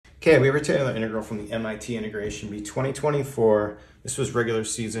Okay, we have another integral from the MIT Integration Bee 2024. This was regular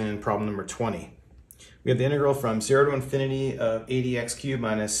season problem number 20. We have the integral from 0 to infinity of 80x cubed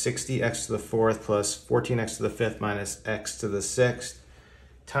minus 60x to the fourth plus 14x to the fifth minus x to the sixth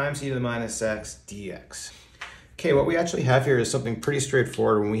times e to the minus x dx. Okay, what we actually have here is something pretty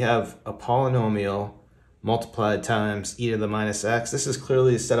straightforward. When we have a polynomial multiplied times e to the minus x, this is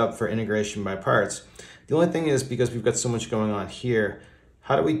clearly set up for integration by parts. The only thing is, because we've got so much going on here,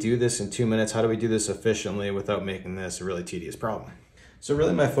 how do we do this in 2 minutes? How do we do this efficiently without making this a really tedious problem? So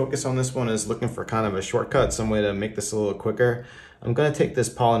really my focus on this one is looking for kind of a shortcut, some way to make this a little quicker. I'm going to take this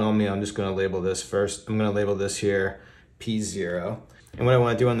polynomial, I'm just going to label this first. I'm going to label this here P0. And what I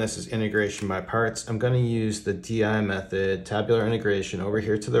want to do on this is integration by parts. I'm going to use the DI method, tabular integration, over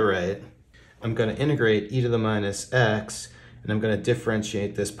here to the right. I'm going to integrate e to the minus x, and I'm going to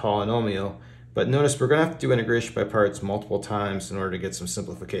differentiate this polynomial. But notice we're going to have to do integration by parts multiple times in order to get some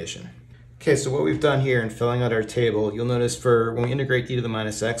simplification. Okay, so what we've done here in filling out our table, you'll notice for when we integrate e to the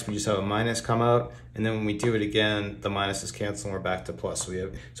minus x, we just have a minus come out, and then when we do it again, the minuses cancel and we're back to plus.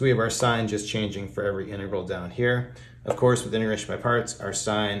 So we have our sign just changing for every integral down here. Of course, with integration by parts, our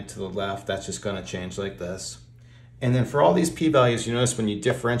sign to the left, that's just going to change like this. And then for all these p-values, you notice when you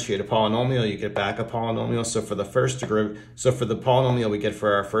differentiate a polynomial, you get back a polynomial. So for the first derivative, so for the polynomial we get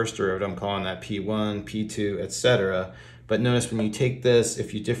for our first derivative, I'm calling that p1, p2, etc. But notice when you take this,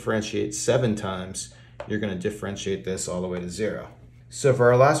 if you differentiate 7 times, you're going to differentiate this all the way to 0. So for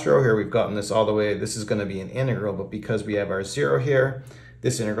our last row here, we've gotten this all the way, this is going to be an integral, but because we have our 0 here,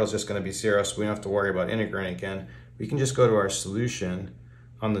 this integral is just going to be 0, so we don't have to worry about integrating again. We can just go to our solution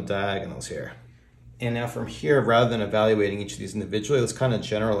on the diagonals here. And now from here, rather than evaluating each of these individually, let's kind of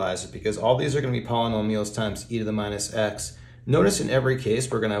generalize it, because all these are going to be polynomials times e to the minus x. Notice in every case,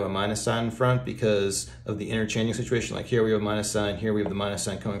 we're going to have a minus sign in front because of the interchanging situation. Like here we have a minus sign, here we have the minus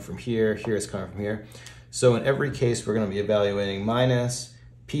sign coming from here, here it's coming from here. So in every case, we're going to be evaluating minus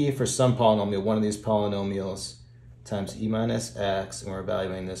p for some polynomial, one of these polynomials, times e minus x, and we're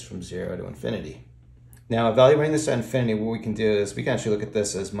evaluating this from 0 to infinity. Now, evaluating this at infinity, what we can do is we can actually look at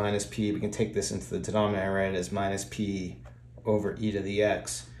this as minus p. We can take this into the denominator, right, as minus p over e to the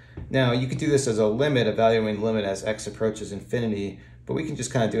x. Now, you could do this as a limit, evaluating the limit as x approaches infinity, but we can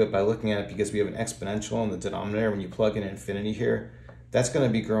just kind of do it by looking at it because we have an exponential in the denominator. When you plug in infinity here, that's going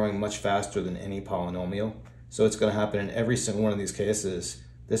to be growing much faster than any polynomial. So it's going to happen in every single one of these cases.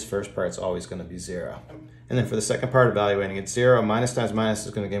 This first part's always going to be 0. And then for the second part, evaluating it, 0 minus times minus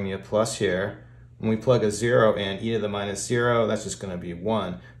is going to give me a plus here. When we plug a 0 in, e to the minus 0, that's just going to be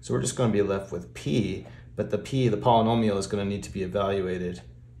 1. So we're just going to be left with p, but the p, the polynomial, is going to need to be evaluated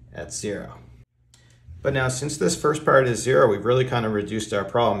at 0. But now, since this first part is 0, we've really kind of reduced our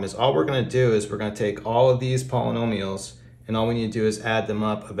problem. Is all we're going to do is we're going to take all of these polynomials, and all we need to do is add them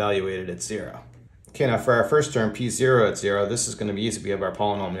up, evaluated at 0. Okay, now for our first term, p0 at 0, this is going to be easy. We have our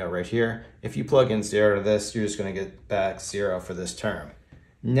polynomial right here. If you plug in 0 to this, you're just going to get back 0 for this term.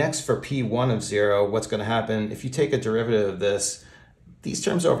 Next, for p1 of 0, what's going to happen, if you take a derivative of this, these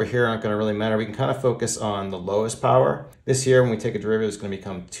terms over here aren't going to really matter. We can kind of focus on the lowest power. This here, when we take a derivative, is going to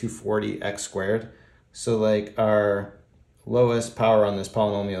become 240x squared. So like our lowest power on this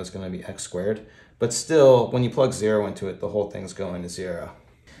polynomial is going to be x squared. But still, when you plug 0 into it, the whole thing's going to 0.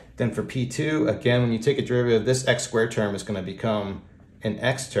 Then for p2, again, when you take a derivative, this x squared term is going to become an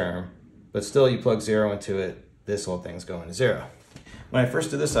x term. But still, you plug 0 into it, this whole thing's going to 0. When I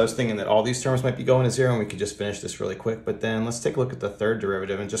first did this, I was thinking that all these terms might be going to 0 and we could just finish this really quick. But then let's take a look at the third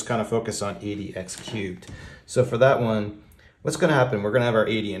derivative and just kind of focus on 80x cubed. So for that one, what's going to happen? We're going to have our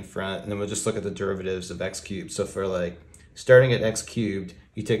 80 in front, and then we'll just look at the derivatives of x cubed. So for like starting at x cubed,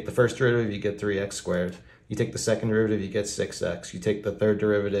 you take the first derivative, you get 3x squared. You take the second derivative, you get 6x. You take the third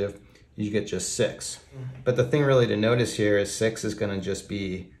derivative, you get just 6. But the thing really to notice here is 6 is going to just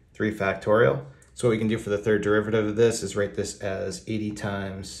be 3 factorial. So what we can do for the third derivative of this is write this as 80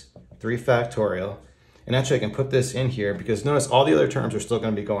 times 3 factorial. And actually I can put this in here because notice all the other terms are still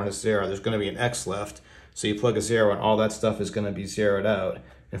going to be going to 0. There's going to be an x left. So you plug a 0 and all that stuff is going to be zeroed out.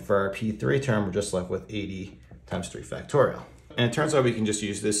 And for our p3 term, we're just left with 80 times 3 factorial. And it turns out we can just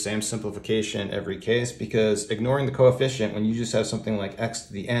use this same simplification in every case, because ignoring the coefficient, when you just have something like x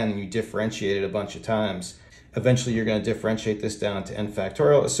to the n and you differentiate it a bunch of times, eventually you're going to differentiate this down to n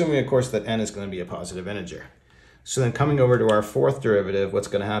factorial, assuming of course that n is going to be a positive integer. So then coming over to our fourth derivative, what's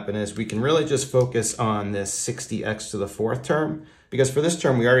going to happen is we can really just focus on this 60x to the fourth term, because for this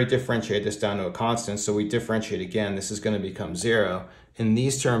term we already differentiate this down to a constant, so we differentiate again, this is going to become 0, and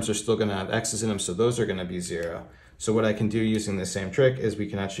these terms are still going to have x's in them, so those are going to be 0. So what I can do using the same trick is we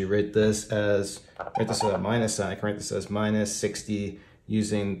can actually write this as a minus sign. I can write this as minus 60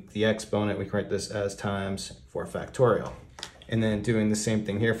 using the exponent, we can write this as times 4 factorial. And then doing the same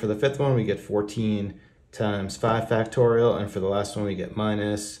thing here for the fifth one, we get 14 times 5 factorial. And for the last one, we get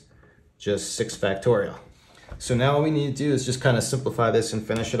minus just 6 factorial. So now all we need to do is just kind of simplify this and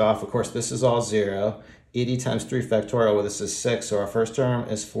finish it off. Of course, this is all 0. 80 times 3 factorial, well, this is 6. So our first term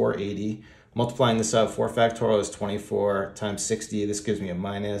is 480. Multiplying this out, 4 factorial is 24 times 60. This gives me a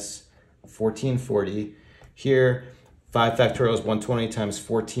minus 1440. Here, 5 factorial is 120 times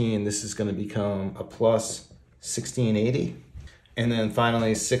 14. This is going to become a plus 1680. And then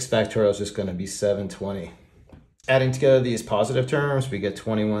finally, 6 factorial is just going to be 720. Adding together these positive terms, we get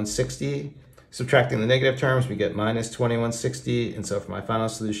 2160. Subtracting the negative terms, we get minus 2160. And so for my final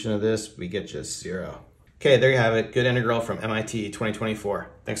solution of this, we get just 0. Okay, there you have it. Good integral from MIT 2024.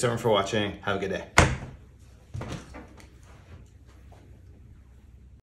 Thanks everyone for watching. Have a good day.